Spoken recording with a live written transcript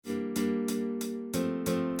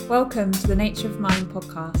Welcome to the Nature of Mind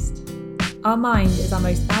podcast. Our mind is our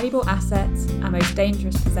most valuable asset and most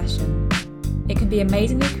dangerous possession. It can be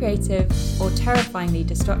amazingly creative or terrifyingly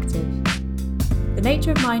destructive. The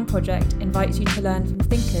Nature of Mind project invites you to learn from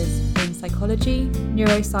thinkers in psychology,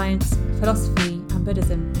 neuroscience, philosophy, and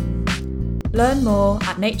Buddhism. Learn more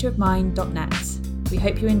at natureofmind.net. We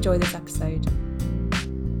hope you enjoy this episode.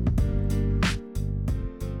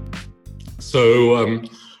 So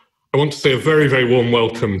I want to say a very, very warm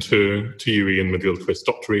welcome to you, Iain McGilchrist,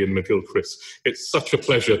 Dr. Iain McGilchrist. It's such a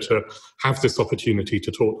pleasure to have this opportunity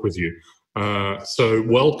to talk with you. So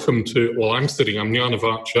welcome to, I'm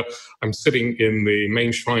Jnanavaca. I'm sitting in the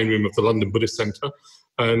main shrine room of the London Buddhist Centre,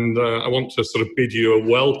 and I want to sort of bid you a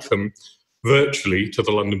welcome virtually to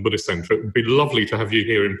the London Buddhist Centre. It would be lovely to have you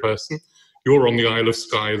here in person. You're on the Isle of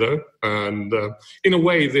Skye, though, and in a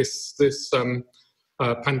way, this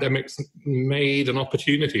pandemic's made an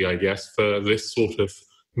opportunity, I guess, for this sort of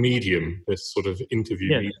medium, this sort of interview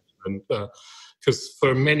medium. And because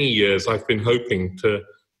for many years I've been hoping to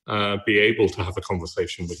be able to have a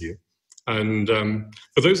conversation with you. And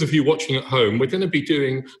for those of you watching at home, we're going to be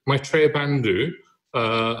doing, Maitreya Bandhu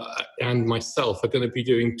and myself are going to be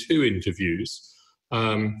doing two interviews.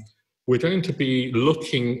 We're going to be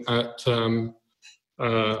looking at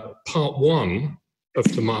part one of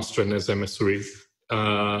the Master and His Emissary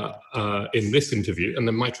in this interview, and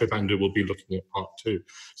then Maitreya Bandhu will be looking at part two.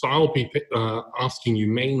 So I'll be asking you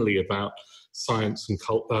mainly about science and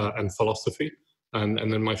philosophy, and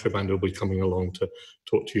then Maitreya Bandhu will be coming along to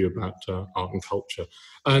talk to you about art and culture.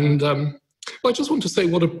 And I just want to say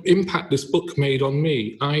what an impact this book made on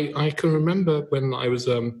me. I can remember when I was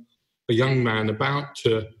a young man about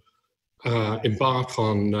to embark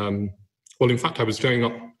on, in fact, I was going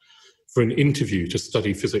up for an interview to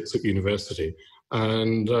study physics at university.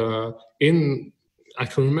 And I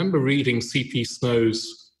can remember reading C.P.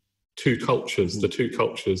 Snow's Two Cultures, the Two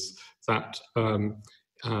Cultures, that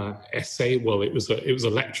essay. Well, it was a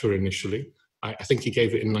lecture initially. I think he gave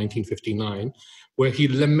it in 1959, where he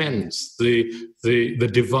laments the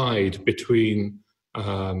divide between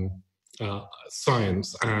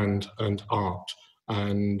science and art,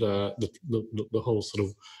 and the whole sort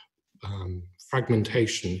of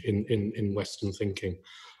fragmentation in Western thinking.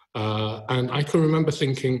 And I can remember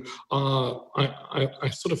thinking, I'm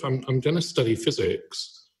going to study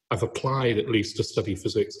physics. I've applied at least to study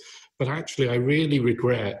physics, but actually I really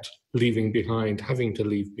regret having to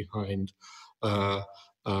leave behind. I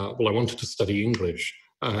wanted to study English,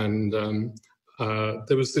 and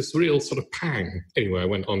there was this real sort of pang. Anyway, I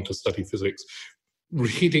went on to study physics.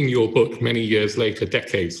 Reading your book many years later,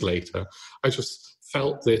 decades later, I just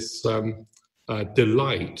felt this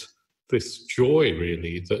delight, this joy,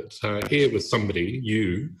 really, that here was somebody,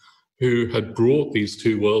 you, who had brought these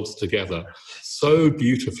two worlds together so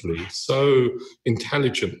beautifully, so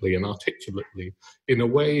intelligently and articulately, in a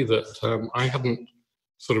way that I hadn't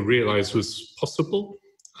sort of realized was possible.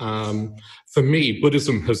 For me,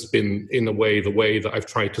 Buddhism has been, in a way, the way that I've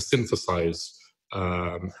tried to synthesize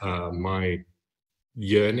my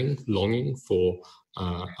yearning, longing for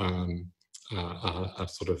a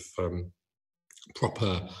sort of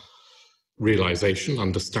proper realization,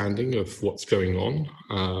 understanding of what's going on,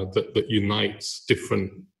 that unites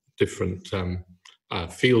different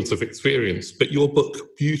fields of experience. But your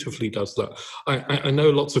book beautifully does that. I know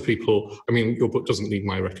lots of people, your book doesn't need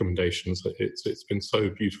my recommendations. It's been so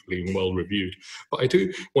beautifully and well reviewed. But I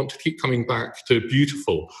do want to keep coming back to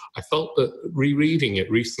beautiful. I felt that rereading it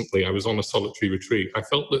recently, I was on a solitary retreat, I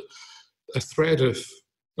felt that a thread of,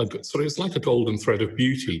 it's like a golden thread of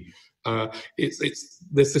beauty.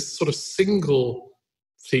 There's this sort of single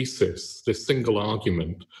thesis, this single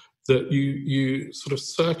argument that you sort of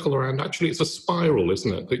circle around. Actually, it's a spiral,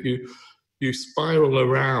 isn't it? That you spiral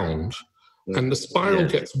around, and the spiral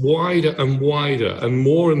gets wider and wider and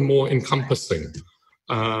more encompassing.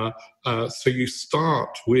 So you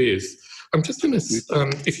start with, I'm just going to,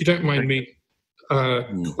 if you don't mind me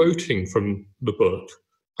quoting from the book,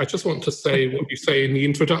 I just want to say what you say in the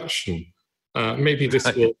introduction. Maybe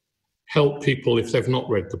this will help people if they've not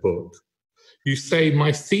read the book. You say,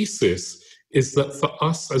 my thesis is that for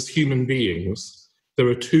us as human beings, there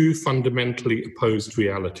are two fundamentally opposed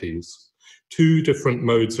realities, two different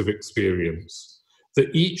modes of experience,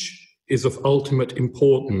 that each is of ultimate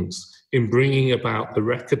importance in bringing about the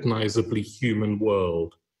recognizably human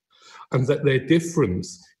world, and that their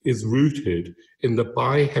difference is rooted in the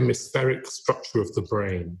bihemispheric structure of the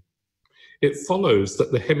brain. It follows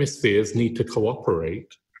that the hemispheres need to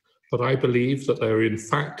cooperate, but I believe that they are in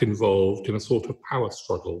fact involved in a sort of power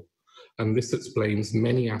struggle, and this explains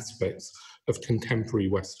many aspects of contemporary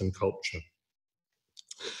Western culture.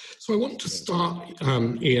 So I want to start,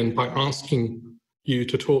 Iain, by asking you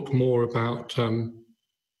to talk more about,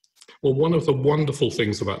 well, one of the wonderful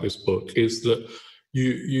things about this book is that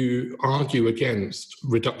you argue against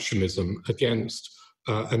reductionism, against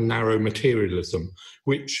a narrow materialism,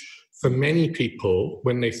 which for many people,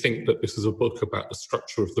 when they think that this is a book about the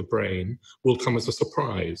structure of the brain, will come as a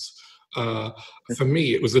surprise. For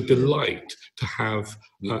me, it was a delight to have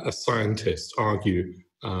a scientist argue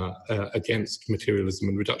against materialism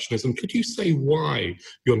and reductionism. Could you say why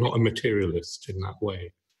you're not a materialist in that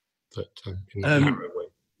way, in that narrow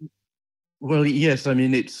way? Well, yes. I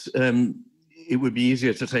mean, it would be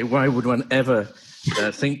easier to say, why would one ever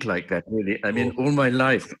think like that, really? I mean, all my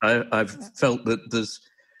life, I've felt that there's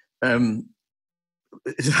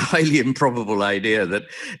it's a highly improbable idea that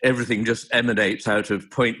everything just emanates out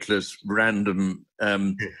of pointless, random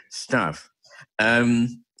stuff.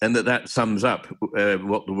 And that sums up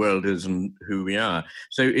what the world is and who we are.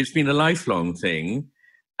 So it's been a lifelong thing.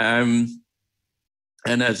 And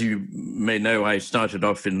as you may know, I started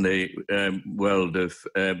off in the world of,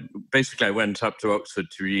 basically I went up to Oxford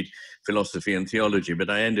to read philosophy and theology, but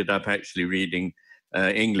I ended up actually reading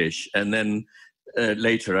English. And then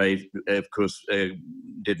later I, of course,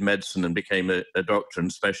 did medicine and became a doctor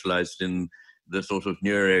and specialized in the sort of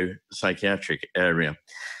neuropsychiatric area.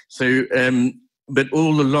 So, but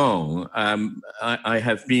all along, I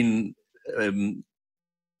have been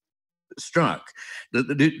struck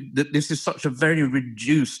that this is such a very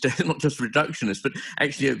reduced, not just reductionist, but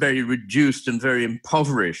actually a very reduced and very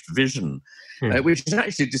impoverished vision, which is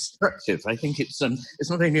actually destructive. I think it's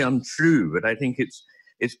not only untrue, but I think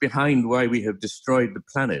it's behind why we have destroyed the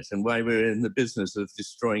planet and why we're in the business of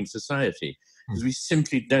destroying society, because we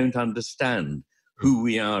simply don't understand who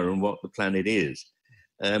we are and what the planet is.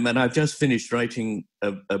 And I've just finished writing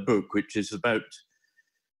a book which is about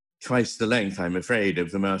twice the length, I'm afraid,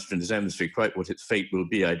 of the Master and His Emissary. Quite what its fate will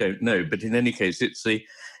be, I don't know. But in any case,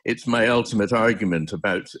 it's my ultimate argument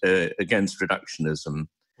against reductionism,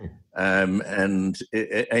 and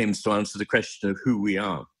it aims to answer the question of who we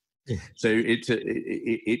are. So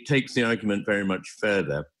it takes the argument very much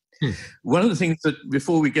further. One of the things that,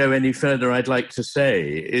 before we go any further, I'd like to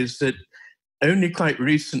say is that only quite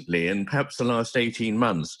recently, and perhaps the last 18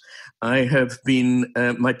 months, I have been,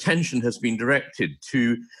 my attention has been directed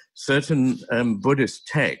to certain Buddhist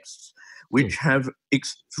texts which have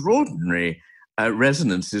extraordinary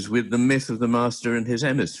resonances with the myth of the Master and His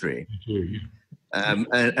Emissary.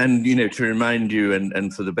 And you know, to remind you,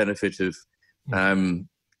 and for the benefit of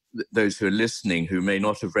those who are listening who may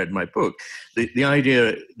not have read my book, the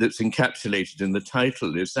idea that's encapsulated in the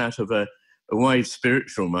title is that of a wise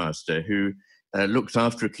spiritual master who looks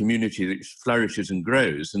after a community that flourishes and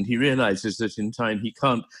grows, and he realizes that in time he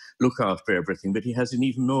can't look after everything, but he has an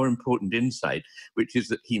even more important insight, which is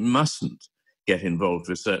that he mustn't get involved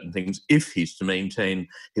with certain things if he's to maintain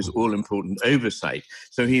his all-important oversight.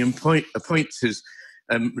 So he appoints his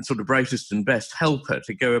sort of brightest and best helper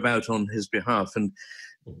to go about on his behalf and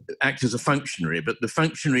act as a functionary, but the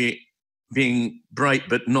functionary, being bright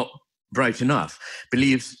but not bright enough,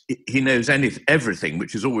 believes he knows everything,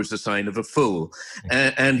 which is always a sign of a fool.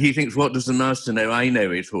 And he thinks, what does the master know? I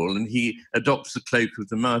know it all. And he adopts the cloak of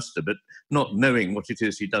the master, but not knowing what it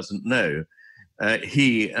is he doesn't know.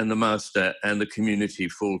 He and the master and the community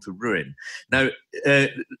fall to ruin. Now,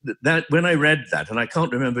 that when I read that, and I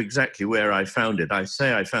can't remember exactly where I found it, I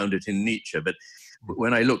say I found it in Nietzsche, but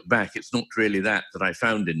when I look back, it's not really that I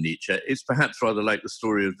found in Nietzsche. It's perhaps rather like the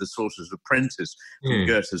story of the Sorcerer's Apprentice from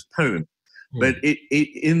Goethe's poem. But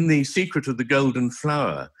in The Secret of the Golden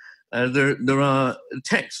Flower, there are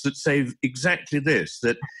texts that say exactly this,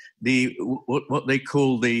 that what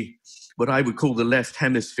I would call the left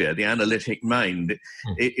hemisphere, the analytic mind,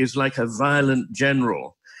 is like a violent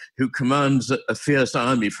general who commands a fierce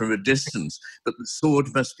army from a distance, but the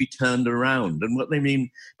sword must be turned around. And what they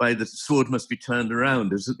mean by the sword must be turned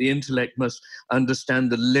around is that the intellect must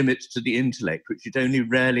understand the limits to the intellect, which it only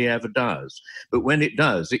rarely ever does. But when it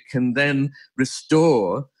does, it can then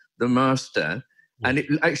restore the master. And it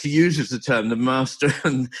actually uses the term the master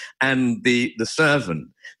and the servant,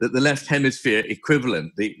 that the left hemisphere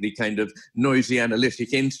equivalent, the kind of noisy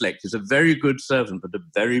analytic intellect, is a very good servant, but a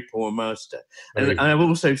very poor master. And I've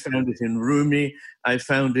also found it in Rumi. I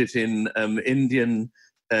found it in Indian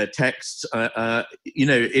texts. You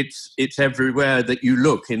know, it's everywhere that you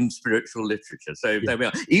look in spiritual literature. So there we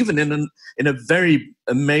are. Even in a very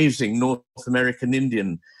amazing North American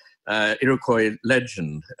Indian Iroquois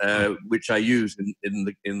legend, which I use in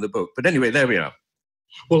the book. But anyway, there we are.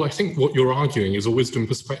 Well, I think what you're arguing is a wisdom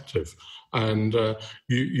perspective, and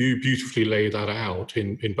you beautifully lay that out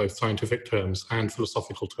in both scientific terms and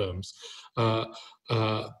philosophical terms. But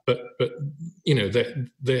you know,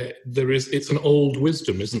 there is, it's an old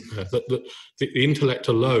wisdom, isn't there? That the intellect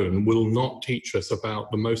alone will not teach us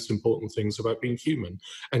about the most important things about being human,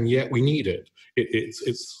 and yet we need it.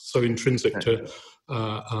 It's so intrinsic to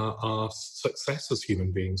our success as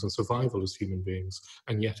human beings and survival as human beings,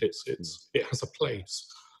 and yet it has a place.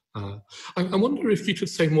 I wonder if you could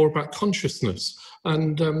say more about consciousness.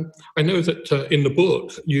 And I know that in the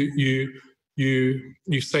book you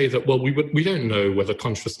say that, well, we don't know whether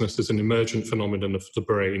consciousness is an emergent phenomenon of the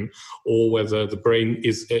brain or whether the brain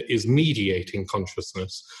is mediating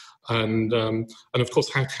consciousness. And of course,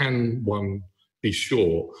 how can one be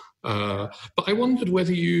sure? But I wondered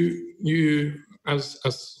whether you as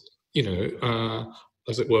you know,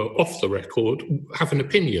 as it were, off the record, have an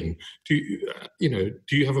opinion. Do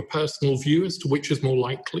you have a personal view as to which is more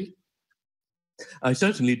likely? I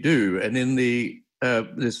certainly do, and in the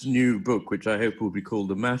this new book, which I hope will be called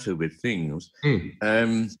 "The Matter with Things,"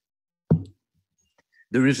 there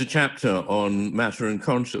is a chapter on matter and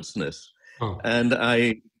consciousness, and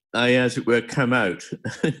I, as it were, come out.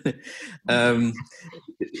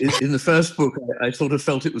 In the first book, I sort of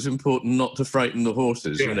felt it was important not to frighten the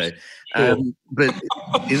horses, yes, you know. Sure.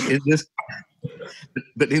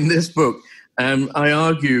 But in this book, I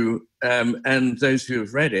argue, and those who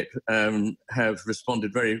have read it have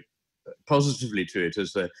responded very positively to it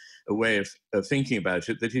as a way of thinking about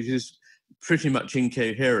it, that it is pretty much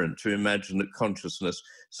incoherent to imagine that consciousness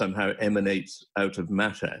somehow emanates out of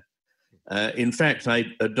matter. In fact, I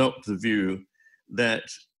adopt the view that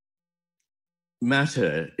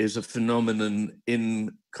matter is a phenomenon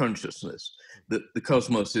in consciousness, that the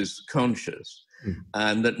cosmos is conscious,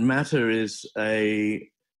 and that matter is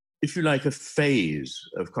if you like, a phase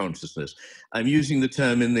of consciousness. I'm using the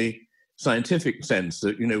term in the scientific sense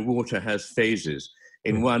that, you know, water has phases.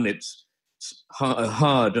 In one, it's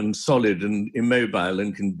hard and solid and immobile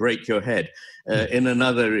and can break your head. In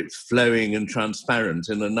another, it's flowing and transparent.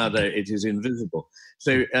 In another, it is invisible.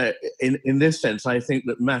 So in this sense, I think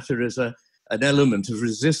that matter is an element of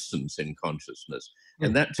resistance in consciousness.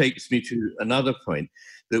 And that takes me to another point,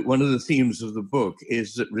 that one of the themes of the book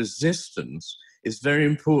is that resistance is very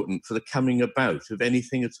important for the coming about of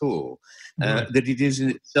anything at all, that it is in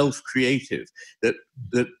itself creative, that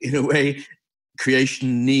in a way,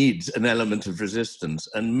 creation needs an element of resistance,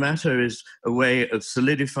 and matter is a way of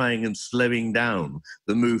solidifying and slowing down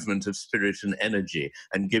the movement of spirit and energy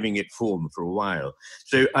and giving it form for a while.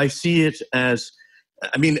 So I see it as,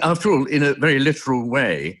 I mean, after all, in a very literal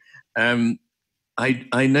way,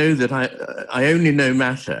 I know that I only know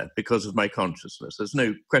matter because of my consciousness. There's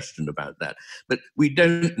no question about that. But we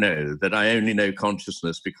don't know that I only know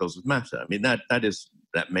consciousness because of matter. I mean, that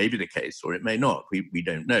may be the case, or it may not. We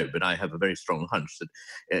don't know. But I have a very strong hunch that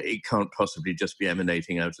it can't possibly just be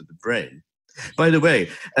emanating out of the brain. By the way,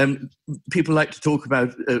 people like to talk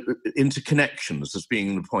about interconnections as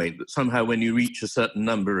being the point, that somehow when you reach a certain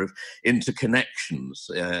number of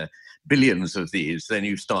interconnections, billions of these, then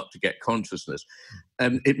you start to get consciousness.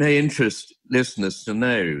 It may interest listeners to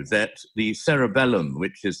know that the cerebellum,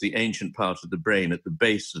 which is the ancient part of the brain at the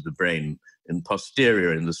base of the brain and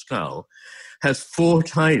posterior in the skull, has 4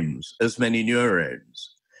 times as many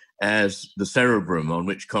neurons as the cerebrum on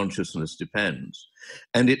which consciousness depends.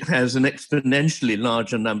 And it has an exponentially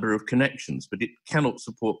larger number of connections, but it cannot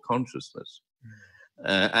support consciousness.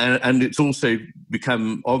 And it's also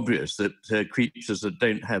become obvious that creatures that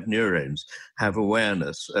don't have neurons have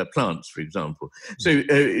awareness, plants, for example. So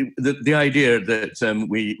the idea that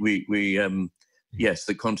yes,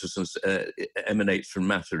 the consciousness emanates from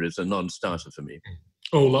matter is a non-starter for me.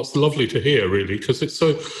 Oh, that's lovely to hear, really, because it's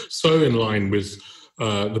so in line with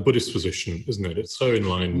the Buddhist position, isn't it? It's so in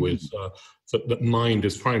line with that mind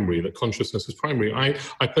is primary, that consciousness is primary.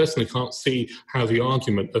 I personally can't see how the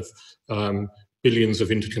argument of billions of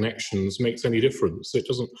interconnections makes any difference. It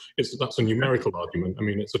doesn't. That's a numerical argument. I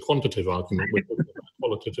mean, it's a quantitative argument. We're talking about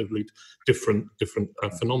qualitatively different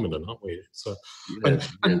phenomenon, aren't we? So, and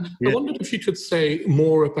I wondered if you could say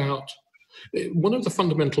more about one of the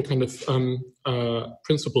fundamental kind of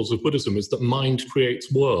principles of Buddhism is that mind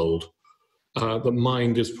creates world. That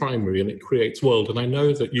mind is primary and it creates world. And I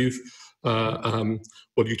know that you've,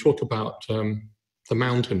 you talk about the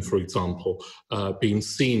mountain, for example, being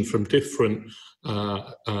seen from different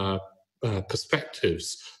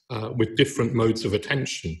perspectives with different modes of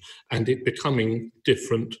attention and it becoming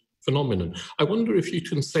different phenomenon. I wonder if you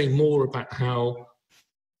can say more about how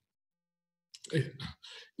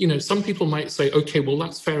some people might say, okay, well,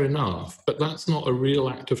 that's fair enough, but that's not a real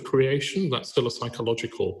act of creation. That's still a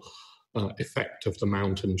psychological effect of the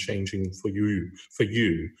mountain changing for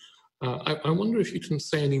you. I wonder if you can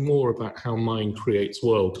say any more about how mind creates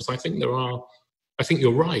world, because I think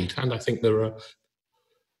you're right, and I think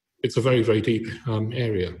it's a very, very deep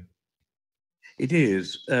area. It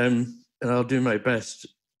is, and I'll do my best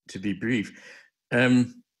to be brief.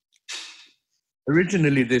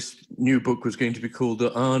 Originally, this new book was going to be called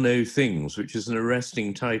There Are No Things, which is an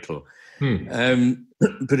arresting title.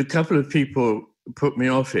 But a couple of people put me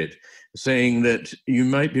off it, saying that you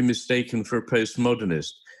might be mistaken for a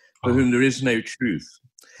postmodernist for whom there is no truth.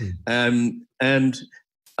 And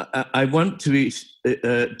I want to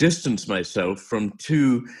distance myself from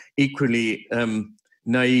two equally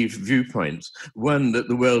naive viewpoints. One, that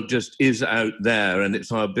the world just is out there and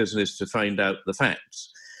it's our business to find out the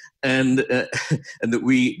facts. And that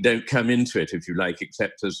we don't come into it, if you like,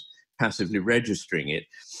 except as passively registering it.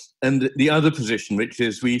 And the other position, which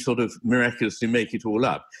is we sort of miraculously make it all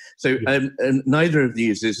up. So and neither of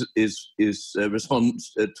these is a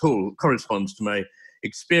response at all, corresponds to my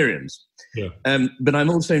experience. But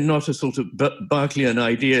I'm also not a sort of Berkeleyan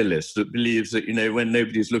idealist that believes that, when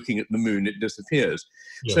nobody's looking at the moon, it disappears.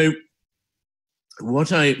 So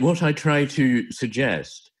what I try to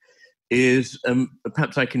suggest is,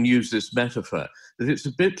 perhaps I can use this metaphor, that it's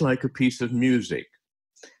a bit like a piece of music.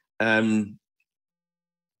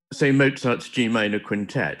 Say Mozart's G minor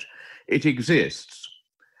quintet. It exists,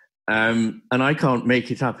 and I can't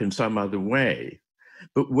make it up in some other way.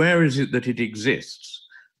 But where is it that it exists?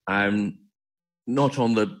 Not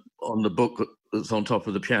on the book that's on top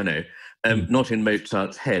of the piano, not in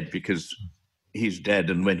Mozart's head, because he's dead,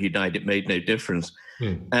 and when he died, it made no difference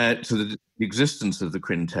to the existence of the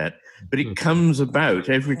quintet. But it comes about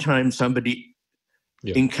every time somebody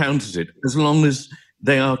encounters it, as long as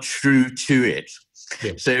they are true to it.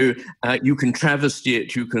 So you can travesty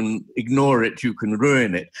it, you can ignore it, you can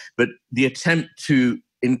ruin it, but the attempt to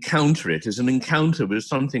encounter it is an encounter with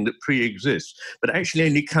something that pre-exists, but actually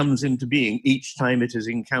only comes into being each time it is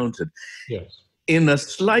encountered. In a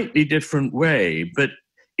slightly different way, but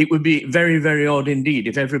it would be very, very odd indeed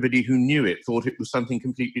if everybody who knew it thought it was something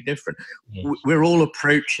completely different. We're all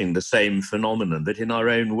approaching the same phenomenon, but in our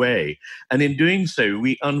own way. And in doing so,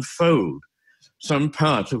 we unfold some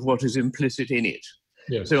part of what is implicit in it.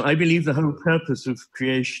 So I believe the whole purpose of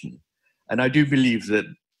creation, and I do believe that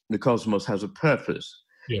the cosmos has a purpose,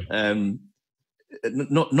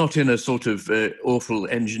 not in a sort of awful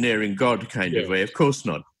engineering God kind of way, of course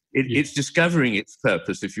not. It's discovering its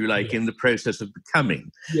purpose, if you like, in the process of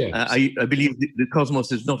becoming. I believe the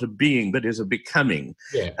cosmos is not a being, but is a becoming,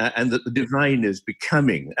 and that the divine is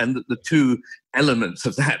becoming, and that the two elements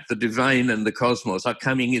of that, the divine and the cosmos, are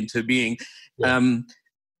coming into being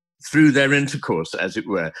through their intercourse, as it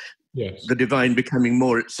were. The divine becoming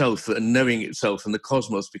more itself and knowing itself, and the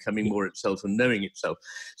cosmos becoming more itself and knowing itself.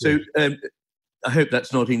 So I hope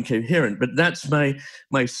that's not incoherent, but that's my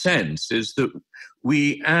sense, is that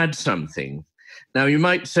we add something. Now, you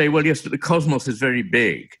might say, well, yes, but the cosmos is very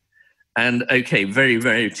big. And okay, very,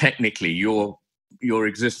 very technically, your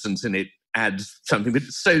existence in it adds something, but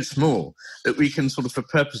it's so small that we can sort of, for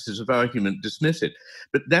purposes of argument, dismiss it.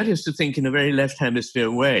 But that is to think in a very left hemisphere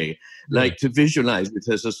way, like to visualize it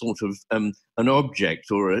as a sort of an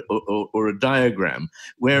object or a diagram,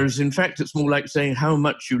 whereas in fact it's more like saying how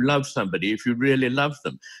much you love somebody if you really love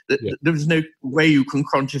them. There is no way you can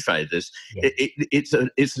quantify this. It's an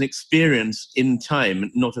experience in time,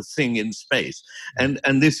 not a thing in space.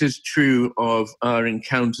 And this is true of our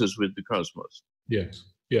encounters with the cosmos. Yes.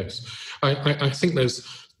 I think there's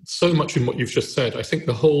so much in what you've just said. I think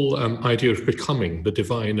the whole idea of becoming, the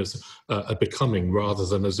divine as a becoming rather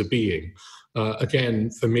than as a being, again,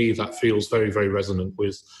 for me, that feels very, very resonant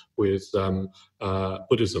with Buddhism,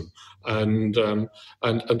 and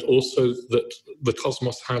also that the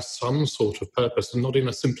cosmos has some sort of purpose, and not in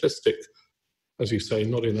a simplistic, as you say,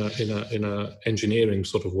 not in a engineering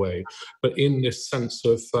sort of way, but in this sense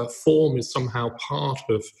of form is somehow part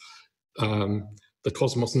of the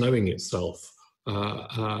cosmos knowing itself,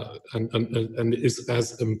 and is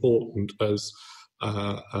as important as,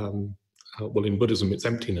 well, in Buddhism, it's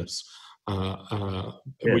emptiness,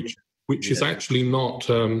 which is actually not.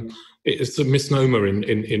 It's a misnomer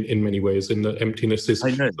in many ways. In that emptiness is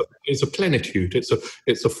a plenitude.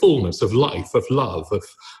 It's a fullness of life, of love,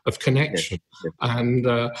 of connection, and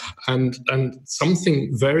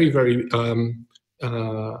something very, very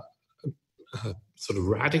sort of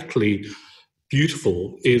radically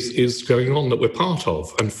beautiful is going on that we're part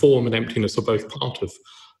of, and form and emptiness are both part of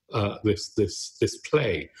this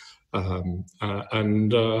play. You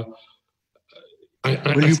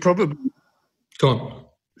probably go on.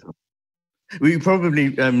 Well, you probably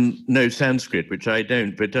know Sanskrit, which I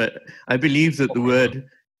don't, but I believe that the word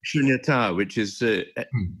shunyata, which is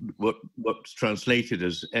what's translated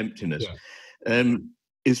as emptiness,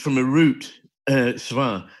 is from a root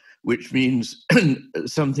sva, which means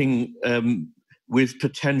something with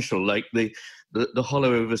potential, like the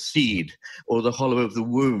hollow of a seed or the hollow of the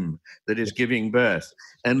womb that is giving birth.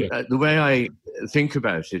 And the way I think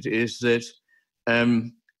about it is that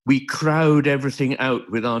we crowd everything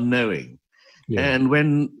out with our knowing. And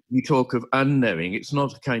when we talk of unknowing, it's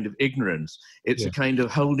not a kind of ignorance, it's a kind of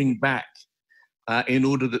holding back in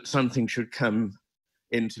order that something should come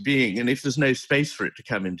into being. And if there's no space for it to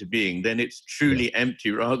come into being, then it's truly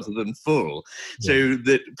empty rather than full. So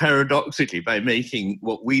that paradoxically, by making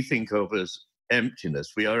what we think of as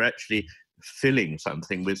emptiness, we are actually filling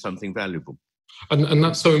something with something valuable. And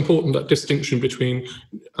that's so important, that distinction between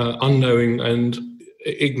unknowing and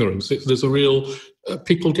ignorance. There's a real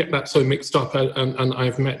people get that so mixed up, and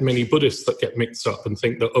I've met many Buddhists that get mixed up and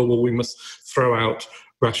think that, oh well, we must throw out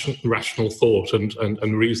rational thought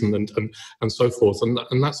and reason and so forth,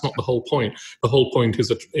 and that's not the whole point. The whole point is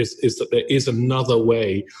that there is another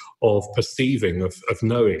way of perceiving, of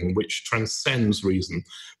knowing, which transcends reason,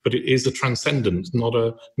 but it is a transcendence, not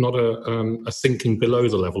a sinking below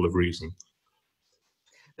the level of reason.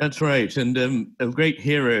 That's right, and a great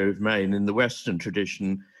hero of mine in the Western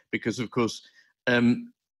tradition, because of course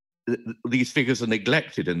these figures are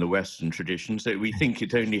neglected in the Western tradition, so we think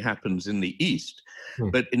it only happens in the East.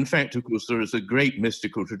 But in fact, of course, there is a great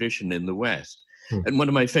mystical tradition in the West. And one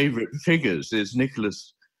of my favorite figures is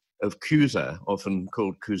Nicholas of Cusa, often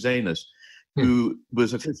called Cusanus, who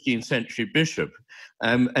was a 15th century bishop.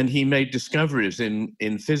 And he made discoveries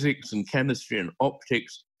in physics and chemistry and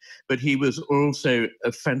optics, but he was also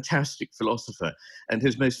a fantastic philosopher. And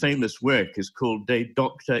his most famous work is called De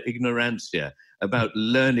Docta Ignorantia, about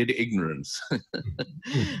learned ignorance.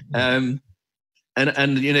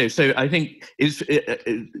 And you know, so I think it's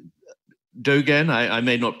Dogen, I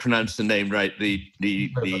may not pronounce the name right,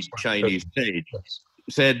 the Chinese sage,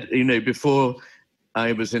 said, you know, before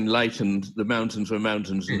I was enlightened, the mountains were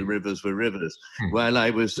mountains and the rivers were rivers. While I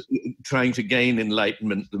was trying to gain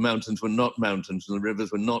enlightenment, the mountains were not mountains and the rivers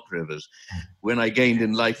were not rivers. When I gained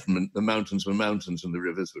enlightenment, the mountains were mountains and the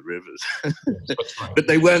rivers were rivers. Yes, right. But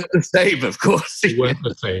they weren't the same, of course. They weren't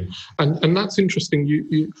the same. And that's interesting.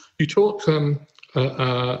 You talk in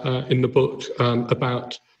the book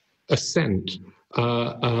about assent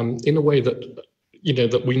in a way that, you know,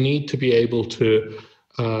 that we need to be able to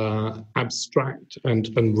abstract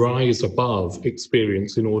and rise above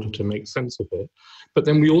experience in order to make sense of it. But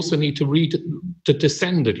then we also need to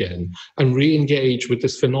descend again and re-engage with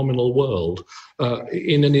this phenomenal world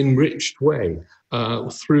in an enriched way,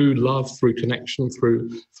 through love, through connection,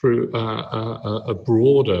 through a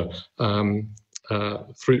broader,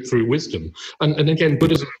 through wisdom. And again,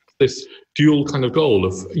 Buddhism has this dual kind of goal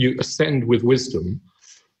of you ascend with wisdom,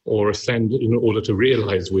 or ascend in order to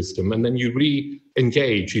realize wisdom, and then you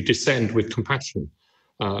re-engage, you descend with compassion.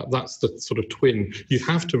 That's the sort of twin. You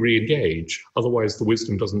have to re-engage, otherwise the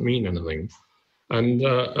wisdom doesn't mean anything. And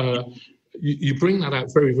you bring that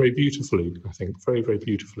out very, very beautifully, I think, very, very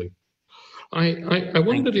beautifully. I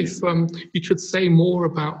wondered if you could say more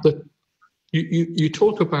about you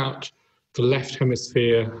talk about the left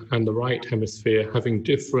hemisphere and the right hemisphere having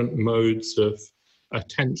different modes of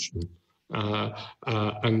attention.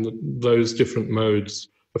 And those different modes,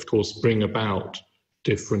 of course, bring about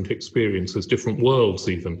different experiences, different worlds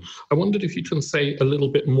even. I wondered if you can say a little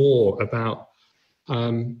bit more about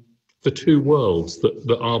the two worlds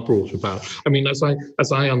that are brought about. I mean, as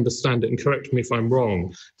I understand it, and correct me if I'm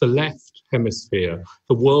wrong, the left hemisphere,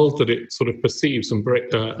 the world that it sort of perceives and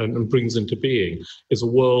brings into being, is a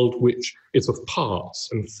world which is of parts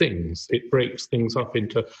and things. It breaks things up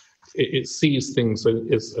into, it sees things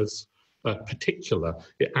as particular,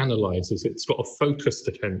 it analyzes, it's got a focused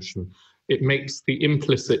attention, it makes the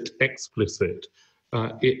implicit explicit,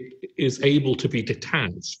 it is able to be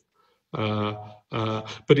detached,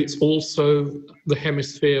 but it's also the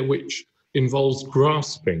hemisphere which involves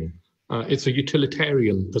grasping. It's a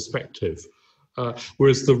utilitarian perspective,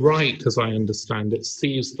 whereas the right, as I understand it,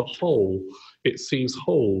 sees the whole, it sees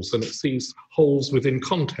wholes, and it sees wholes within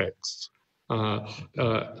context.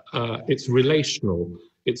 It's relational.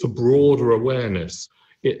 It's a broader awareness,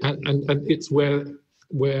 and it's where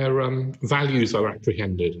values are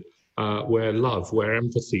apprehended, where love, where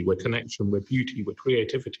empathy, where connection, where beauty, where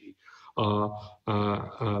creativity are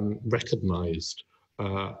recognized.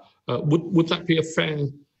 Would that be a fair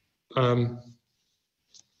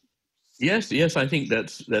Yes, I think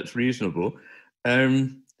that's reasonable.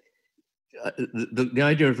 The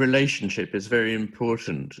idea of relationship is very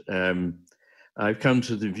important. I've come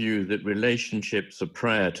to the view that relationships are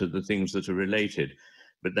prior to the things that are related,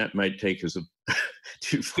 but that might take us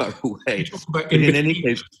too far away. You talk about but in any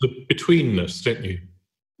case, the betweenness, don't you?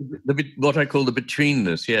 What I call the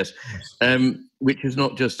betweenness, yes. Which is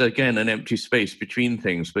not just, again, an empty space between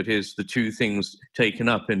things, but is the two things taken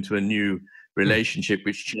up into a new relationship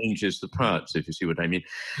which changes the parts, if you see what I mean.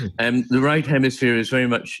 The right hemisphere is very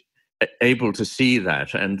much able to see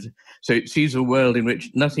that, and so it sees a world in which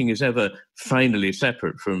nothing is ever finally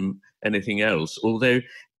separate from anything else, although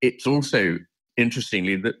it's also,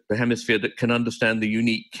 interestingly, the hemisphere that can understand the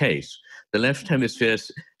unique case. The left hemisphere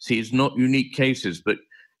sees not unique cases, but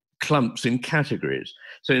clumps in categories.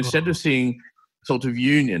 So instead of seeing sort of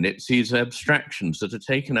union, it sees abstractions that are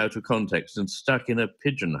taken out of context and stuck in a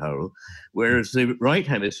pigeonhole, whereas the right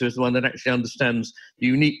hemisphere is the one that actually understands the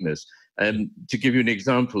uniqueness. To give you an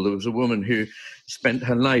example, there was a woman who spent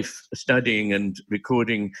her life studying and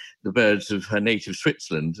recording the birds of her native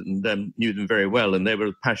Switzerland and knew them very well, and they were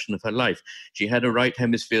the passion of her life. She had a right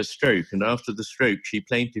hemisphere stroke, and after the stroke, she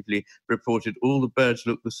plaintively reported all the birds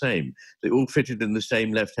looked the same. They all fitted in the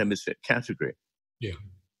same left hemisphere category. Yeah.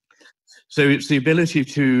 So it's the ability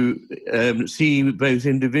to see both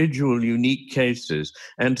individual unique cases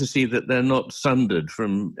and to see that they're not sundered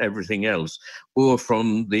from everything else or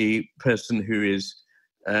from the person who is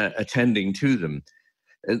attending to them.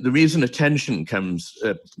 The reason attention comes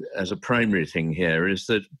as a primary thing here is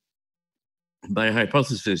that my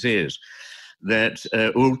hypothesis is that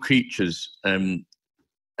all creatures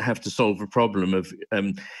have to solve a problem of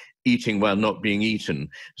eating while not being eaten.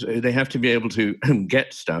 So they have to be able to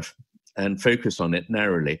get stuff and focus on it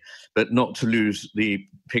narrowly, but not to lose the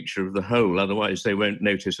picture of the whole. Otherwise, they won't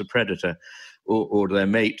notice a predator or their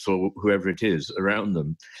mates or whoever it is around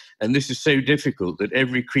them. And this is so difficult that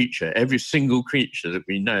every creature, every single creature that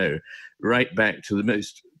we know, right back to the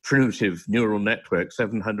most primitive neural network,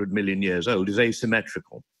 700 million years old, is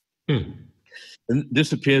asymmetrical. And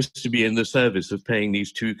this appears to be in the service of paying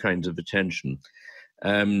these two kinds of attention.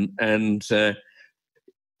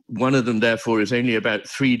 One of them, therefore, is only about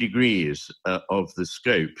 3 degrees of the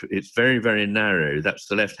scope. It's very, very narrow. That's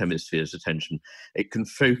the left hemisphere's attention. It can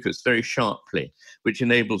focus very sharply, which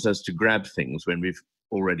enables us to grab things when we've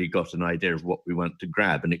already got an idea of what we want to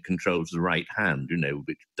grab, and it controls the right hand,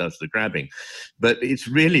 which does the grabbing. But it's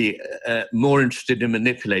really more interested in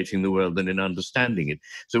manipulating the world than in understanding it.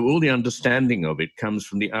 So all the understanding of it comes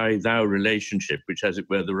from the I-thou relationship, which, as it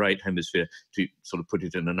were, the right hemisphere, to sort of put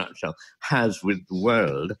it in a nutshell, has with the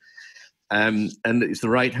world. And it's the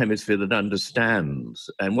right hemisphere that understands.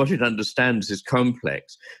 And what it understands is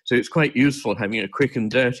complex. So it's quite useful having a quick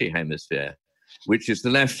and dirty hemisphere, which is the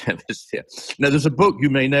left hemisphere. Now, there's a book you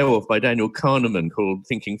may know of by Daniel Kahneman called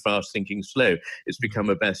Thinking Fast, Thinking Slow. It's become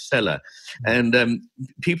a bestseller. And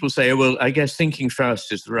people say, well, I guess thinking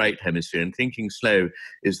fast is the right hemisphere and thinking slow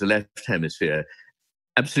is the left hemisphere.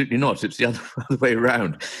 Absolutely not. It's the other way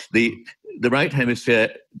around. The right hemisphere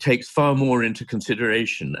takes far more into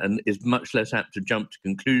consideration and is much less apt to jump to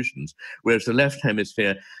conclusions, whereas the left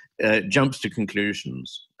hemisphere jumps to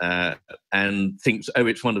conclusions and thinks, oh,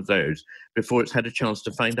 it's one of those, before it's had a chance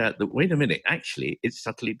to find out that, wait a minute, actually, it's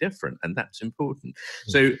subtly different, and that's important.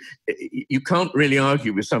 So you can't really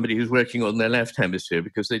argue with somebody who's working on their left hemisphere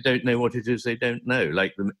because they don't know what it is they don't know,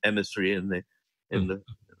 like the emissary in the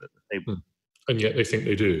table. And yet they think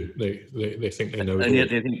they do. They think they know it all. And yet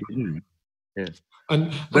they think they do. Yeah.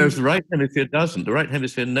 Whereas the right hemisphere doesn't. The right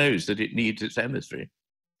hemisphere knows that it needs its emissary.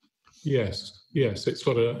 Yes, it's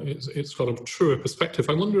got a truer perspective.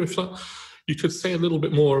 I wonder if you could say a little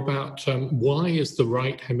bit more about why is the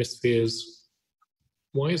right hemisphere's,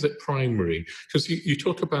 why is it primary? Because you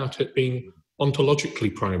talk about it being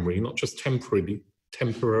ontologically primary, not just temporally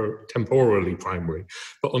primary,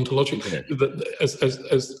 but ontologically,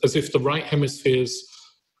 as if the right hemisphere's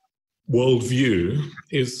worldview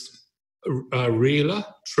is a realer,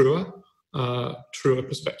 truer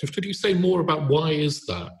perspective. Could you say more about why is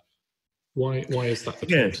that? Why is that the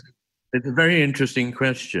case? Yes, it's a very interesting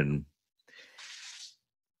question.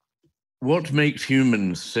 What makes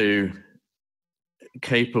humans so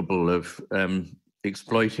capable of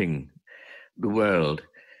exploiting the world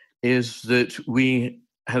is that we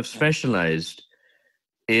have specialized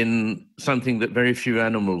in something that very few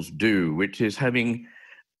animals do, which is having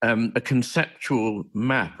a conceptual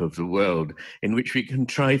map of the world in which we can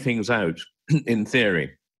try things out in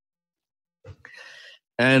theory.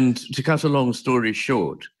 And to cut a long story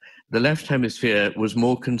short, the left hemisphere was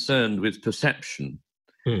more concerned with perception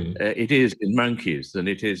It is in monkeys than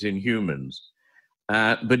it is in humans.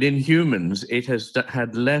 But in humans, it has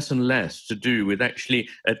had less and less to do with actually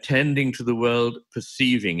attending to the world,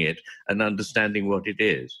 perceiving it, and understanding what it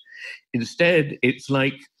is. Instead, it's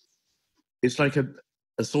like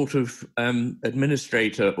a sort of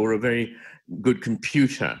administrator or a very good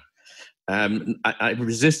computer. I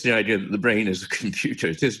resist the idea that the brain is a computer.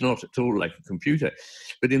 It is not at all like a computer.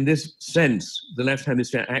 But in this sense, the left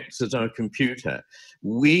hemisphere acts as our computer.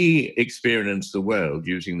 We experience the world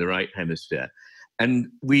using the right hemisphere. And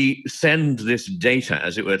we send this data,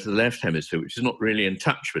 as it were, to the left hemisphere, which is not really in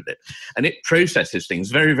touch with it. And it processes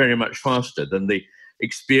things very, very much faster than the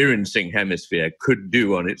experiencing hemisphere could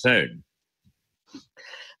do on its own.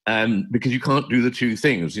 Because you can't do the two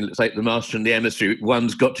things. It's like the Master and the Emissary.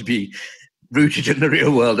 One's got to be rooted in the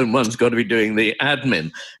real world and one's got to be doing the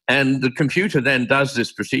admin. And the computer then does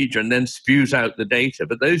this procedure and then spews out the data.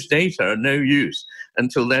 But those data are no use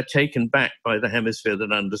until they're taken back by the hemisphere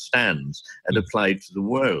that understands and applied to the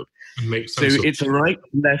world. So it's a right,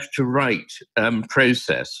 left to right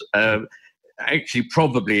process. Actually,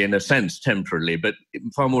 probably in a sense temporally, but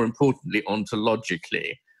far more importantly,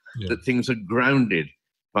 ontologically, that things are grounded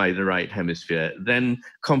by the right hemisphere, then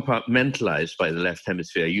compartmentalized by the left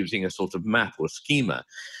hemisphere using a sort of map or schema.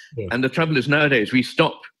 And the trouble is nowadays we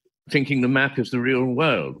stop thinking the map is the real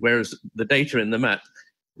world, whereas the data in the map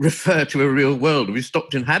refer to a real world. We've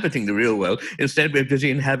stopped inhabiting the real world. Instead, we're busy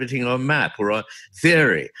inhabiting our map or our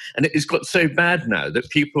theory. And it's got so bad now that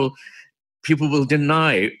people will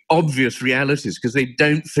deny obvious realities because they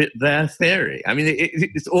don't fit their theory. I mean,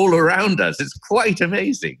 it's all around us. It's quite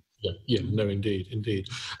amazing. No, indeed.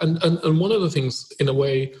 And one of the things, in a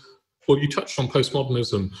way, well, you touched on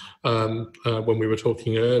postmodernism when we were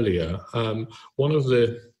talking earlier. One of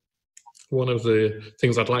the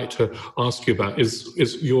things I'd like to ask you about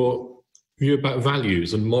is your view about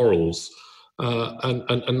values and morals. And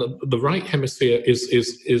the right hemisphere is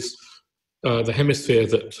the hemisphere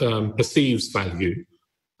that perceives value,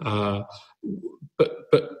 but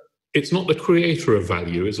it's not the creator of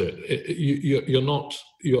value, is it? You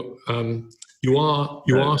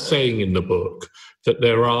are saying in the book that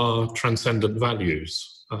there are transcendent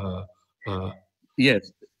values. Yes,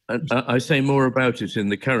 I say more about it in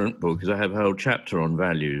the current book because I have a whole chapter on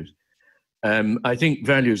values. I think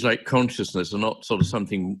values like consciousness are not sort of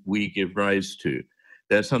something we give rise to.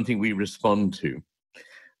 They're something we respond to.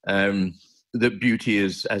 That beauty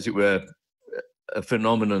is, as it were, a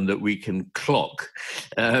phenomenon that we can clock,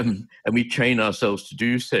 and we train ourselves to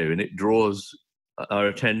do so, and it draws our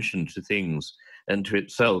attention to things and to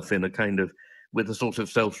itself in a kind of, with a sort of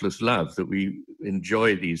selfless love that we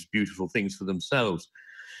enjoy these beautiful things for themselves.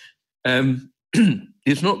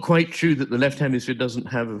 It's not quite true that the left hemisphere doesn't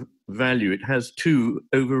have a value. It has two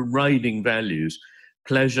overriding values,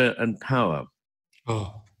 pleasure and power.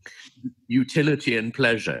 Utility and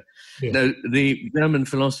pleasure. Yeah. Now, the German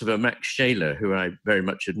philosopher Max Scheler, who I very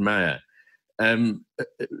much admire,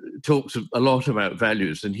 talks a lot about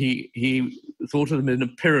values, and he thought of them in a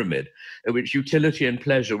pyramid at which utility and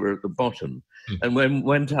pleasure were at the bottom, and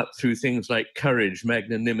went up through things like courage,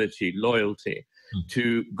 magnanimity, loyalty,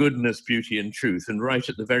 to goodness, beauty, and truth, and right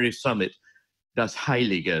at the very summit, das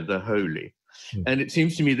Heilige, the holy. And it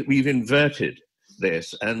seems to me that we've inverted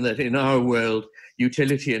this, and that in our world,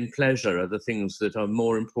 utility and pleasure are the things that are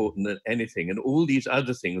more important than anything, and all these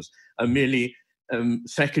other things are merely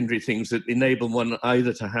secondary things that enable one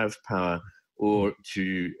either to have power or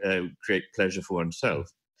to create pleasure for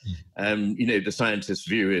oneself. The scientist's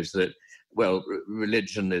view is that, well,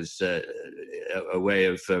 religion is a way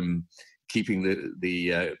of keeping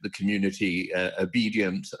the community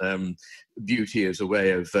obedient. Beauty is a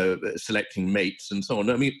way of selecting mates and so on.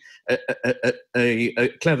 I mean, a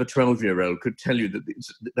clever 12-year-old could tell you that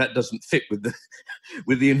that doesn't fit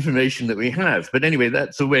with the information that we have. But anyway,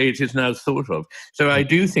 that's the way it is now thought of. So I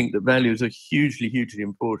do think that values are hugely, hugely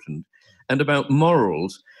important. And about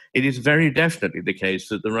morals, it is very definitely the case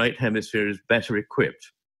that the right hemisphere is better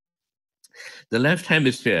equipped. The left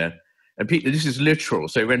hemisphere, and this is literal,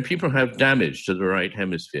 so when people have damage to the right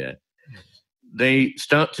hemisphere, they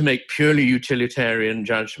start to make purely utilitarian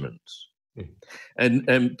judgments.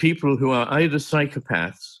 And people who are either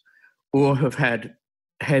psychopaths or have had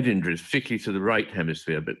head injuries, particularly to the right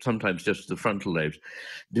hemisphere, but sometimes just the frontal lobes,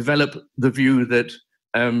 develop the view that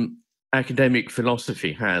academic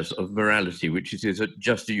philosophy has of morality, which is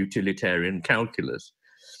just a utilitarian calculus.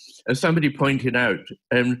 As somebody pointed out,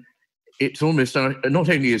 it's almost, not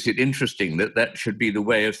only is it interesting that should be the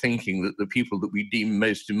way of thinking that the people that we deem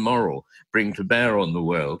most immoral bring to bear on the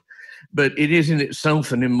world, but it is in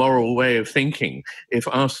itself an immoral way of thinking if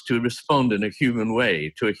asked to respond in a human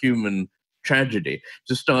way to a human tragedy,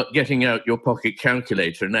 to start getting out your pocket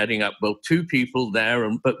calculator and adding up, well, 2 people there,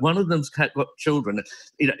 but one of them's got children.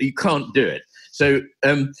 You can't do it. So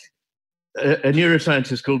a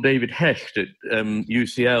neuroscientist called David Hecht at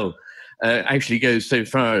UCL actually goes so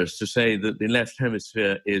far as to say that the left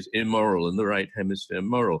hemisphere is immoral and the right hemisphere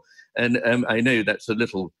moral. And I know that's a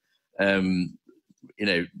little,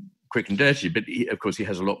 quick and dirty, but of course he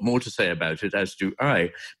has a lot more to say about it, as do I.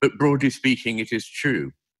 But broadly speaking, it is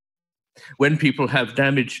true. When people have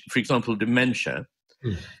damage, for example, dementia,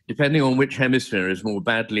 depending on which hemisphere is more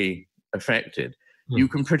badly affected, you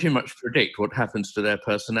can pretty much predict what happens to their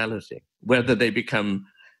personality, whether they become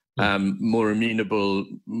more amenable,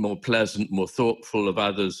 more pleasant, more thoughtful of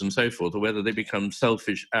others and so forth, or whether they become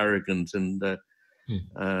selfish, arrogant and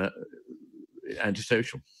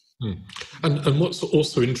antisocial. And what's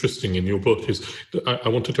also interesting in your book is, I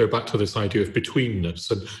want to go back to this idea of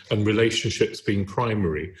betweenness and relationships being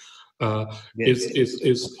primary.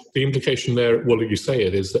 Is the implication there? Well, you say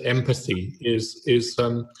it is that empathy is it's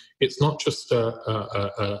not just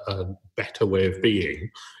a better way of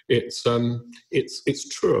being. It's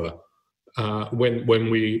truer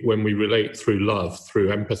when we relate through love,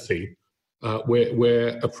 through empathy.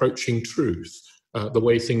 We're approaching truth, the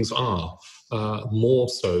way things are, more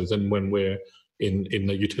so than when we're in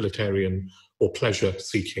the utilitarian or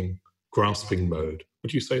pleasure-seeking, grasping mode.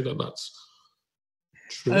 Would you say that that's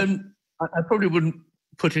true? I probably wouldn't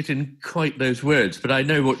put it in quite those words, but I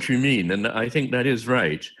know what you mean, and I think that is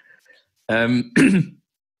right. I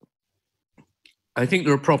think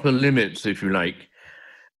there are proper limits, if you like,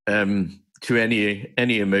 to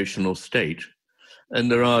any emotional state,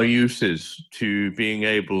 and there are uses to being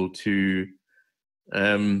able to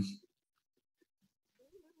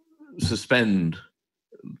suspend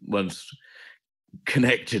one's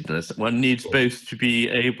connectedness. One needs both to be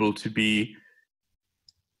able to be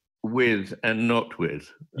with and not with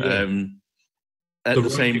at the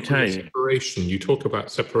same time. Separation. You talk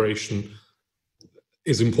about separation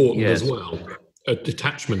is important as well.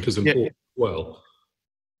 Detachment is important as well.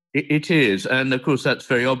 It is, and of course that's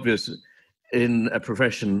very obvious in a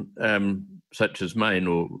profession such as mine,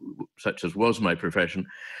 or such as was my profession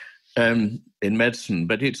in medicine.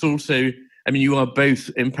 But it's also, I mean, you are both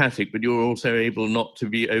empathic, but you're also able not to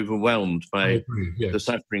be overwhelmed by the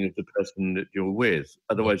suffering of the person that you're with.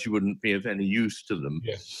 Otherwise, you wouldn't be of any use to them.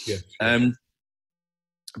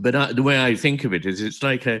 But the way I think of it is, it's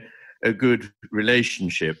like a good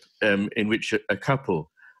relationship in which a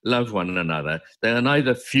couple love one another. They are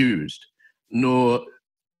neither fused nor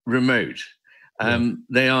remote.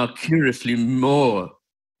 They are curiously more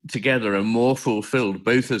together and more fulfilled,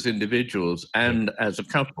 both as individuals and as a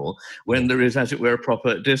couple, when there is, as it were, a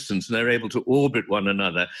proper distance, and they're able to orbit one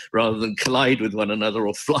another rather than collide with one another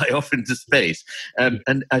or fly off into space.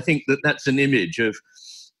 And I think that that's an image of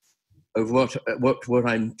what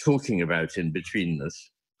I'm talking about in betweenness.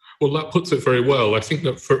 Well, that puts it very well. I think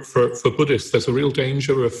that for Buddhists, there's a real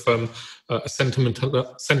danger of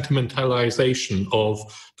sentimentalization of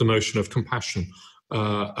the notion of compassion.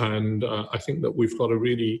 And I think that we've got to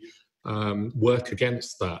really work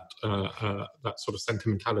against that sort of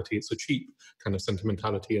sentimentality. It's a cheap kind of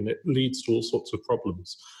sentimentality, and it leads to all sorts of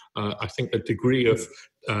problems. I think a degree of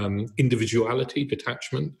individuality,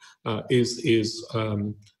 detachment, is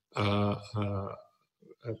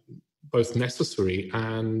both necessary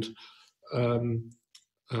and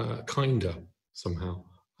kinder somehow.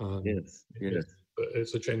 Yes.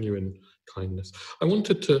 It's a genuine kindness. I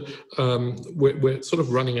wanted to, we're sort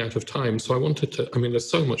of running out of time, so I wanted to, I mean,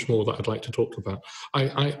 there's so much more that I'd like to talk about.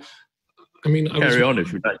 I mean, carry on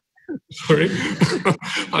if you like. Sorry?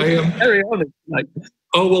 Carry on if you like.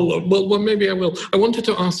 Oh, well, maybe I will. I wanted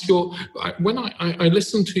to ask when I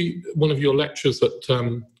listened to one of your lectures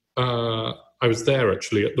that I was there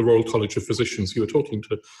actually at the Royal College of Physicians. You were talking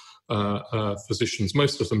to physicians.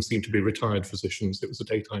 Most of them seem to be retired physicians. It was a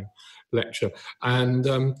daytime lecture. And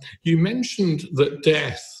you mentioned that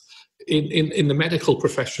death, in the medical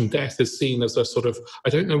profession, death is seen as a sort of, I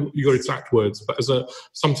don't know your exact words, but as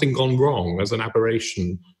something gone wrong, as an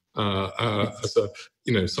aberration, as a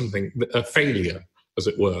failure, as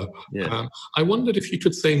it were. Yeah. I wondered if you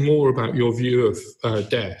could say more about your view of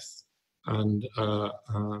death. And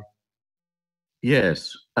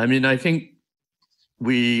yes, I mean, I think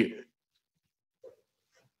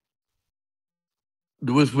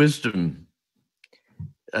there was wisdom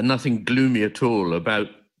and nothing gloomy at all about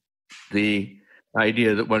the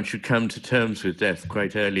idea that one should come to terms with death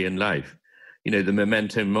quite early in life. You know, the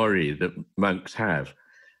memento mori that monks have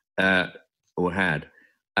or had.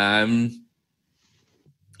 And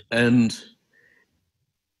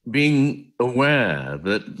being aware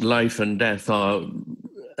that life and death are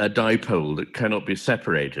a dipole that cannot be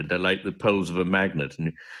separated. They're like the poles of a magnet,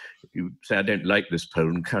 and you say, I don't like this pole,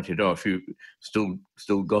 and cut it off, you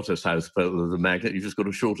still got a south pole of the magnet, you just got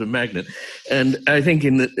a shorter magnet. And I think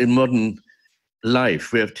in modern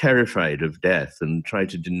life, we are terrified of death and try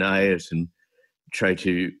to deny it and try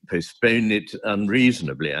to postpone it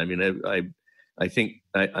unreasonably. I mean, I think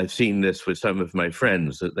I've seen this with some of my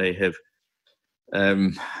friends, that they have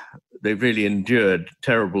they've really endured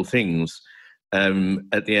terrible things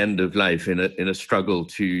at the end of life in a struggle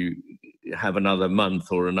to have another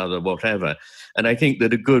month or another whatever. And I think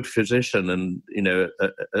that a good physician and a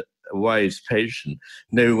wise patient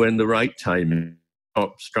know when the right time is to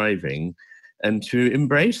stop striving and to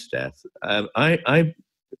embrace death. I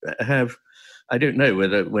don't know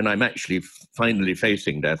whether when I'm actually finally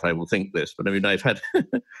facing death I will think this, but I mean, I've had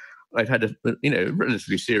I've had a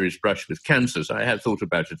relatively serious brush with cancer, so I have thought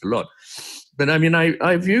about it a lot. But I mean,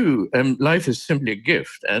 I view life as simply a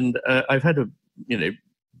gift, and I've had a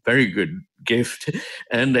very good gift,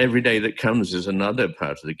 and every day that comes is another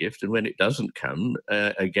part of the gift. And when it doesn't come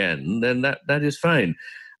again, then that is fine.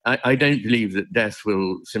 I don't believe that death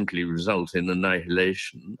will simply result in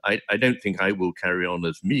annihilation. I don't think I will carry on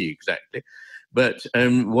as me exactly, but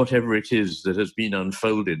whatever it is that has been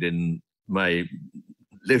unfolded in my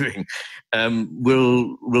living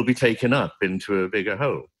will be taken up into a bigger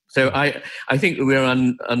whole. So I think that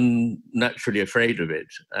we're unnaturally afraid of it,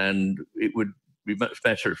 and it would be much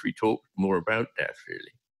better if we talked more about death,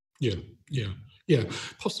 really. Yeah.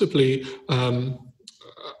 Possibly.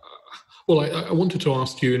 Well, I wanted to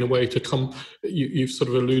ask you in a way to come. You've sort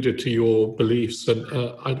of alluded to your beliefs, and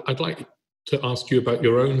I'd like to ask you about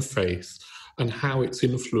your own faith and how it's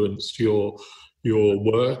influenced your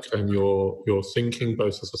work and your thinking,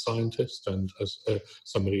 both as a scientist and as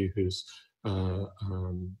somebody who's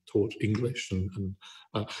taught English. And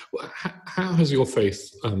how has your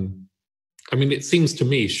faith? I mean, it seems to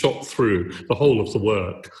me shot through the whole of the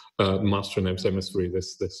work, Master and His Emissary.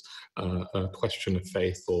 This question of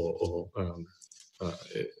faith, or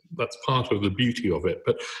that's part of the beauty of it.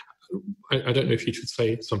 But I don't know if you should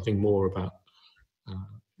say something more about.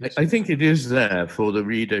 I think it is there for the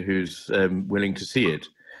reader who's willing to see it.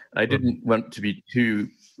 I didn't want to be too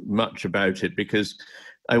much about it because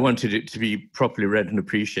I wanted it to be properly read and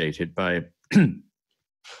appreciated by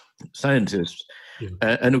scientists.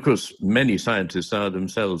 Yeah. And of course, many scientists are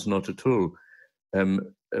themselves not at all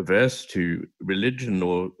averse to religion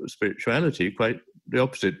or spirituality, quite the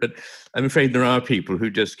opposite. But I'm afraid there are people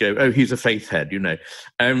who just go, oh, he's a faith head,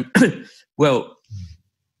 Well,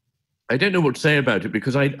 I don't know what to say about it,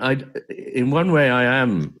 because I in one way, I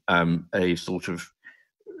am a sort of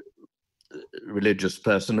religious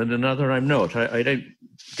person, and another I'm not. I don't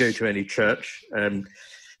go to any church.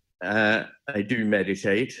 I do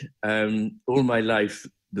meditate. All my life,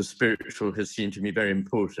 the spiritual has seemed to me very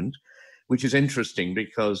important, which is interesting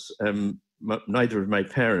because neither of my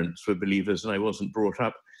parents were believers, and I wasn't brought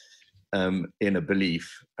up in a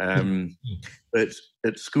belief. But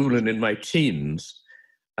at school and in my teens,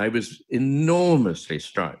 I was enormously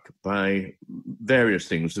struck by various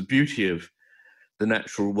things, the beauty of the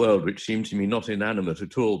natural world, which seemed to me not inanimate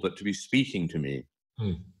at all, but to be speaking to me,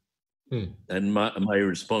 and my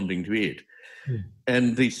responding to it.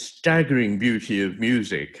 And the staggering beauty of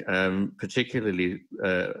music, particularly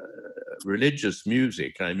religious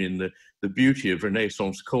music. I mean, the beauty of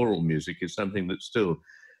Renaissance choral music is something that still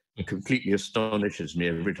completely astonishes me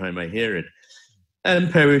every time I hear it.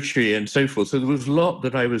 And poetry and so forth. So there was a lot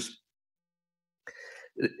that I was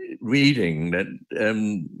reading that,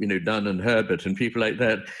 Dunn and Herbert and people like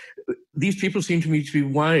that. These people seemed to me to be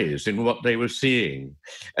wise in what they were seeing.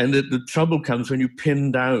 And that the trouble comes when you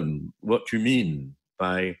pin down what you mean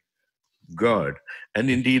by God.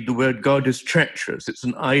 And indeed, the word God is treacherous. It's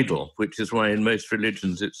an idol, which is why in most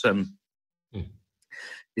religions it's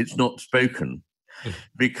not spoken.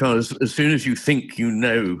 Because as soon as you think you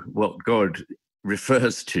know what God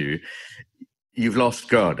refers to, you've lost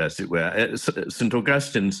God, as it were. St.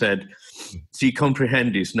 Augustine said, "Si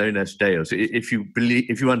comprehendis non est Deus." If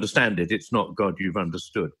you understand it, it's not God you've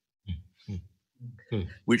understood.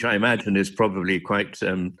 Which I imagine is probably quite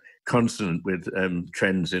consonant with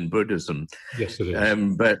trends in Buddhism. Yes, it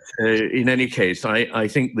is. But in any case, I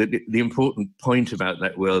think that the important point about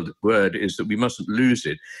that word is that we mustn't lose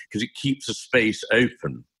it, because it keeps a space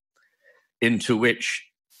open into which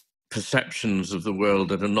perceptions of the world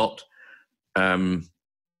that are not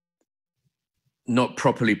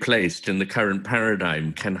properly placed in the current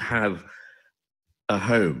paradigm can have a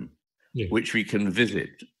home. which we can visit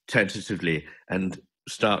tentatively and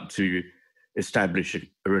start to establish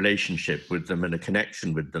a relationship with them and a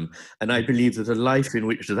connection with them. And I believe that a life in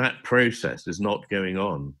which that process is not going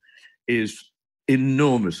on is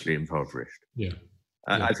enormously impoverished.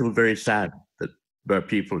 I feel very sad that there are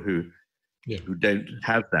people who don't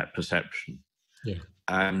have that perception.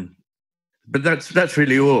 But that's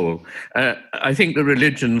really all. I think the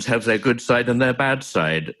religions have their good side and their bad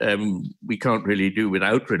side. We can't really do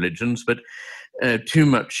without religions, but too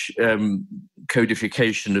much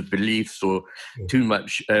codification of beliefs or too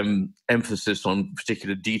much emphasis on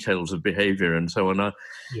particular details of behavior and so on are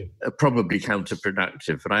probably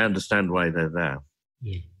counterproductive. But I understand why they're there.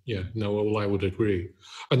 No, well, I would agree.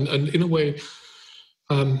 And in a way,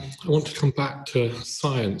 I want to come back to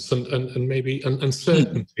science and maybe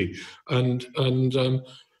certainty and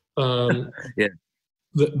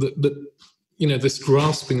this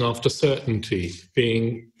grasping after certainty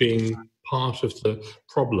being part of the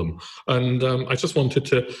problem. And I just wanted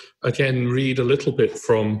to again read a little bit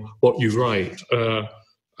from what you write.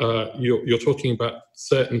 You're talking about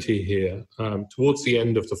certainty here towards the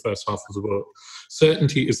end of the first half of the book.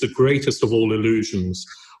 Certainty is the greatest of all illusions.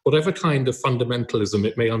 Whatever kind of fundamentalism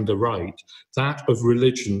it may underwrite, that of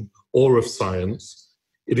religion or of science,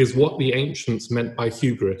 it is what the ancients meant by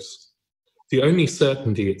hubris. The only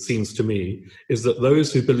certainty, it seems to me, is that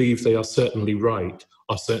those who believe they are certainly right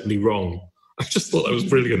are certainly wrong. I just thought that was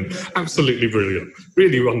brilliant, absolutely brilliant,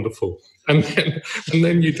 really wonderful. And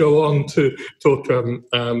then you go on to talk.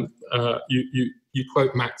 You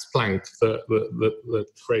quote Max Planck, the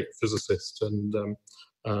great physicist and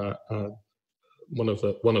one of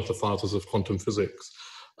the fathers of quantum physics,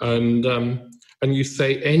 and you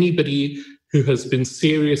say anybody who has been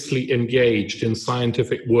seriously engaged in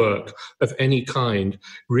scientific work of any kind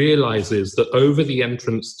realizes that over the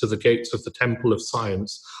entrance to the gates of the temple of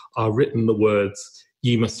science are written the words,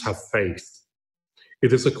 "Ye must have faith."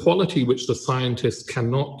 It is a quality which the scientist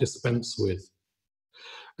cannot dispense with.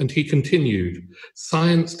 And he continued,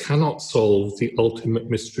 "Science cannot solve the ultimate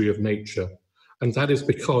mystery of nature. And that is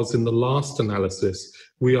because in the last analysis,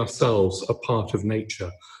 we ourselves are part of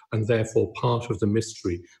nature and therefore part of the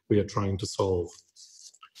mystery we are trying to solve."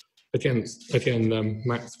 Again,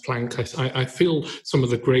 Max Planck, I feel some of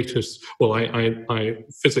the greatest,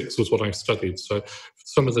 physics was what I studied, so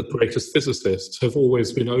some of the greatest physicists have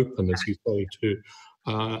always been open, as you say, to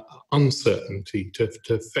uncertainty,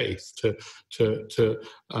 to faith, to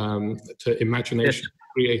imagination,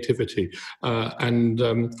 creativity, and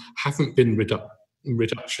haven't been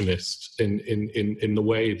reductionist in the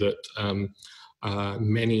way that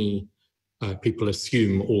many people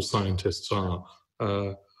assume all scientists are.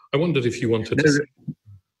 I wondered if you wanted to say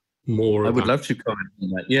more. I would love to comment on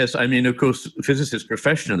that. Yes, I mean, of course, physicists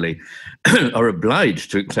professionally are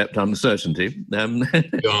obliged to accept uncertainty. They are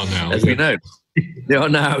now, as we know. They are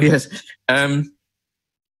now, yes.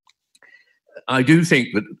 I do think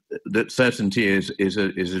that certainty is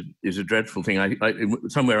a dreadful thing.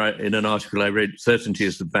 Somewhere in an article I read, certainty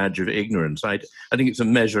is the badge of ignorance. I think it's a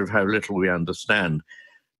measure of how little we understand.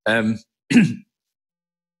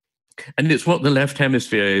 And it's what the left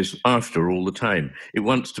hemisphere is after all the time. It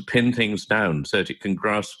wants to pin things down so that it can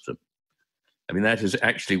grasp them. I mean, that is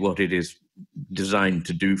actually what it is designed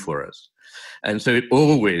to do for us. And so it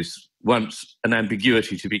always wants an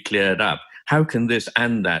ambiguity to be cleared up. How can this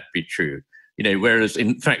and that be true? Whereas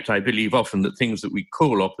in fact, I believe often that things that we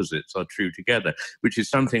call opposites are true together, which is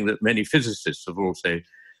something that many physicists have also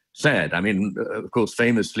said. I mean, of course,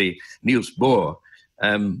 famously, Niels Bohr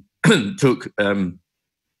took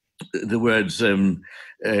the words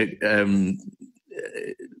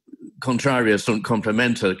contraria sunt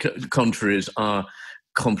complementa, contraries are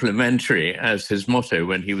complementary, as his motto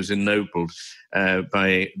when he was ennobled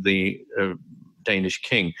by the Danish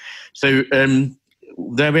king. So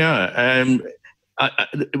there we are.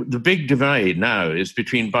 The big divide now is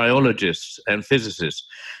between biologists and physicists.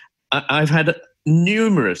 I've had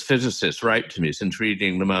numerous physicists write to me since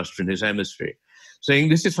reading The Master and His Emissary, saying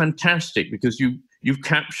this is fantastic because you've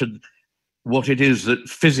captured what it is that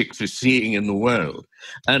physics is seeing in the world.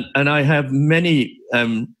 And I have many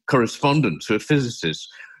correspondents who are physicists,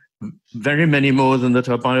 very many more than that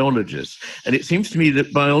are biologists. And it seems to me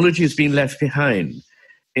that biology has been left behind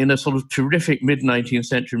in a sort of terrific mid-19th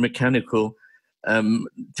century mechanical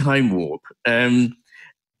time warp.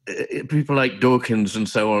 People like Dawkins and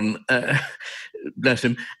so on, bless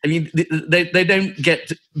him. I mean, they don't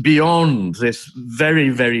get beyond this very,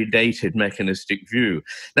 very dated mechanistic view.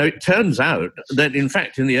 Now, it turns out that, in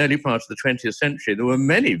fact, in the early part of the 20th century, there were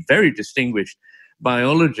many very distinguished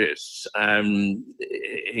biologists,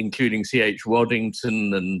 including C.H.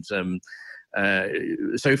 Waddington and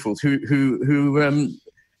so forth, who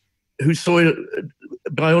saw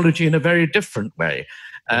biology in a very different way,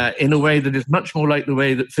 in a way that is much more like the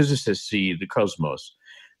way that physicists see the cosmos,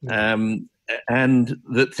 and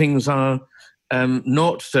that things are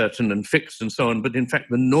not certain and fixed and so on, but in fact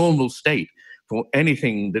the normal state for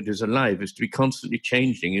anything that is alive is to be constantly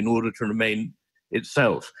changing in order to remain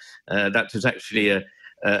itself. That is actually a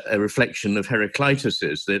reflection of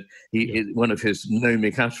Heraclitus's, that one of his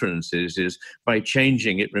gnomic utterances is, by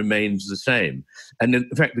changing it remains the same. And in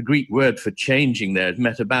fact, the Greek word for changing there is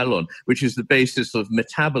metabalon, which is the basis of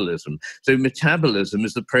metabolism. So metabolism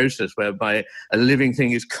is the process whereby a living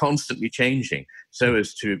thing is constantly changing so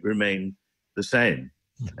as to remain the same.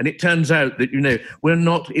 And it turns out that, we're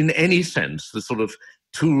not in any sense the sort of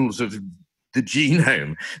tools of the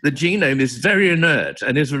genome. The genome is very inert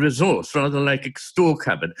and is a resource, rather like a store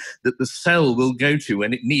cupboard, that the cell will go to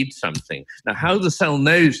when it needs something. Now, how the cell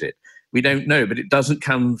knows it, we don't know, but it doesn't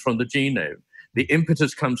come from the genome. The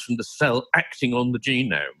impetus comes from the cell acting on the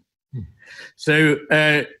genome. So,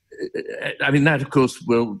 that, of course,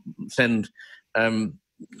 will send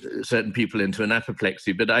certain people into an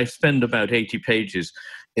apoplexy, but I spend about 80 pages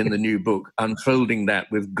in the new book unfolding that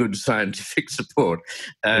with good scientific support.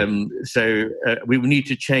 So we need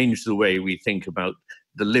to change the way we think about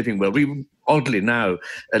the living world. We, oddly now,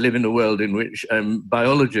 live in a world in which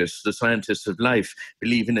biologists, the scientists of life,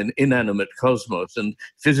 believe in an inanimate cosmos, and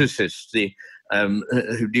physicists,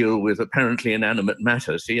 who deal with apparently inanimate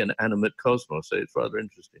matter, see an animate cosmos. So it's rather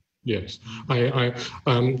interesting. Yes,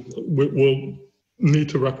 we'll need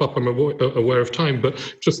to wrap up. I'm aware of time,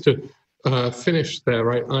 but just to finish there,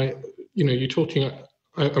 you're talking.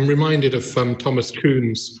 I'm reminded of Thomas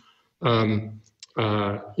Kuhn's,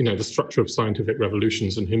 the structure of scientific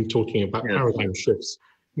revolutions, and him talking about paradigm shifts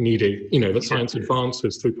needed. That science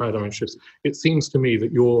advances through paradigm shifts. It seems to me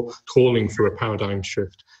that you're calling for a paradigm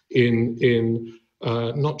shift in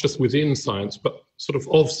not just within science, but sort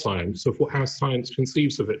of science, of how science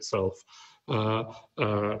conceives of itself.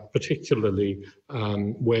 Particularly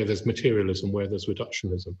where there's materialism, where there's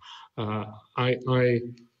reductionism. I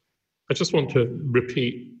just want to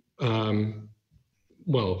repeat, how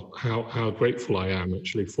grateful I am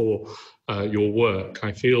actually for your work.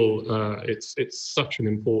 I feel it's such an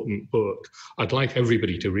important book. I'd like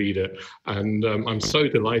everybody to read it, and I'm so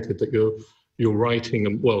delighted that you're writing,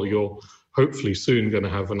 and you're hopefully soon going to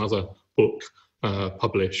have another book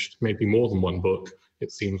published, maybe more than one book.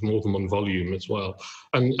 It seems more than one volume as well.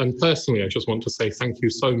 And personally, I just want to say thank you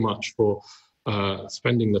so much for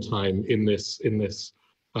spending the time in this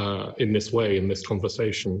way, in this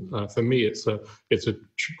conversation. For me, it's a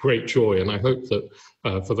great joy, and I hope that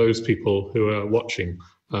for those people who are watching,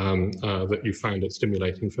 that you found it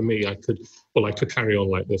stimulating. For me, I could carry on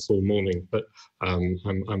like this all morning, but I'm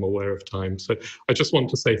aware of time. So I just want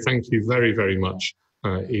to say thank you very, very much.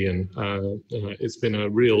 Iain, it's been a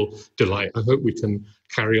real delight. I hope we can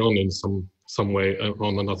carry on in some way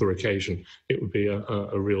on another occasion. It would be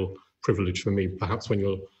a real privilege for me, perhaps when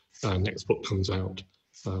your next book comes out.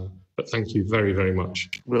 But thank you very, very much.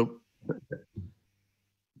 Well,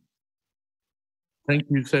 thank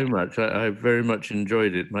you so much. I very much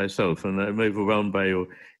enjoyed it myself, and I'm overwhelmed by your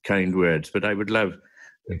kind words. But I would love,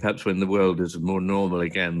 perhaps when the world is more normal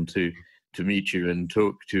again, to meet you and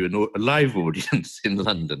talk to a live audience in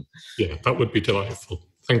London. Yeah, that would be delightful.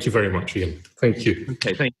 Thank you very much, Iain. Thank you.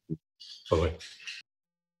 Okay, thank you. Bye-bye.